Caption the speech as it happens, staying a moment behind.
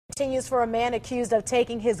continues for a man accused of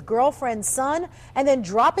taking his girlfriend's son and then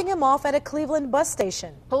dropping him off at a Cleveland bus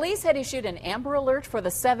station. Police had issued an Amber Alert for the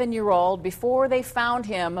 7-year-old before they found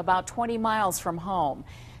him about 20 miles from home.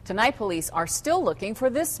 Tonight, police are still looking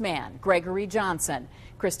for this man, Gregory Johnson.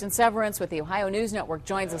 Kristen Severance with the Ohio News Network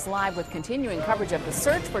joins us live with continuing coverage of the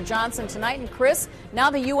search for Johnson tonight. And Chris,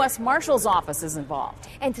 now the U.S. Marshal's Office is involved.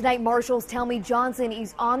 And tonight, marshals tell me Johnson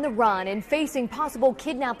is on the run and facing possible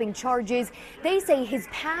kidnapping charges. They say his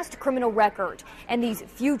past criminal record and these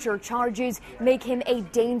future charges make him a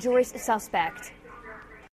dangerous suspect.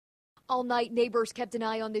 All night, neighbors kept an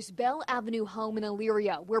eye on this Bell Avenue home in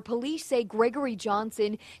Elyria, where police say Gregory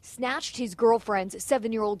Johnson snatched his girlfriend's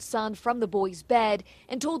 7-year-old son from the boy's bed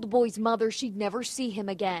and told the boy's mother she'd never see him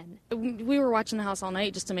again. We were watching the house all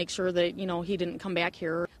night just to make sure that, he didn't come back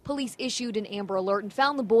here. Police issued an Amber Alert and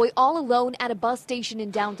found the boy all alone at a bus station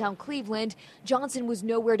in downtown Cleveland. Johnson was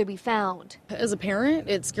nowhere to be found. As a parent,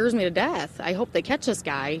 it scares me to death. I hope they catch this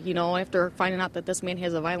guy, after finding out that this man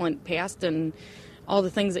has a violent past and all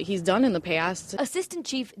the things that he's done in the past. Assistant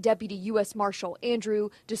Chief Deputy U.S. Marshal Andrew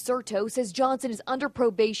DeSerto says Johnson is under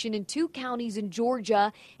probation in 2 counties in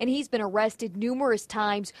Georgia, and he's been arrested numerous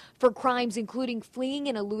times for crimes including fleeing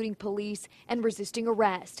and eluding police and resisting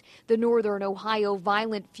arrest. The Northern Ohio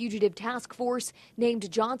Violent Fugitive Task Force named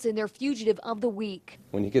Johnson their Fugitive of the Week.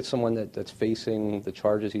 When you get someone that's facing the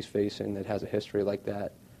charges he's facing, that has a history like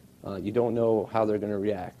that, you don't know how they're going to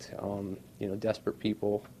react. Desperate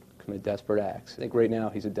people commit desperate acts. I think right now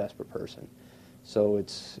he's a desperate person. So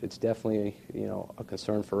it's definitely, a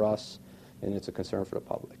concern for us, and it's a concern for the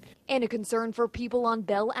public. And a concern for people on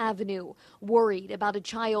Bell Avenue, worried about a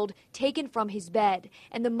child taken from his bed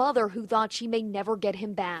and the mother who thought she may never get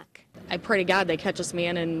him back. I pray to God they catch this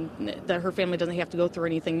man and that her family doesn't have to go through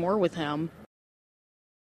anything more with him.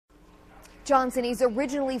 Johnson is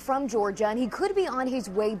originally from Georgia, and he could be on his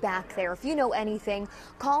way back there. If you know anything,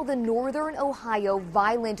 call the Northern Ohio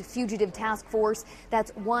Violent Fugitive Task Force. That's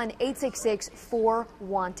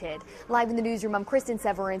 1-866-4-WANTED. Live in the newsroom, I'm Kristen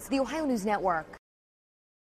Severance, the Ohio News Network.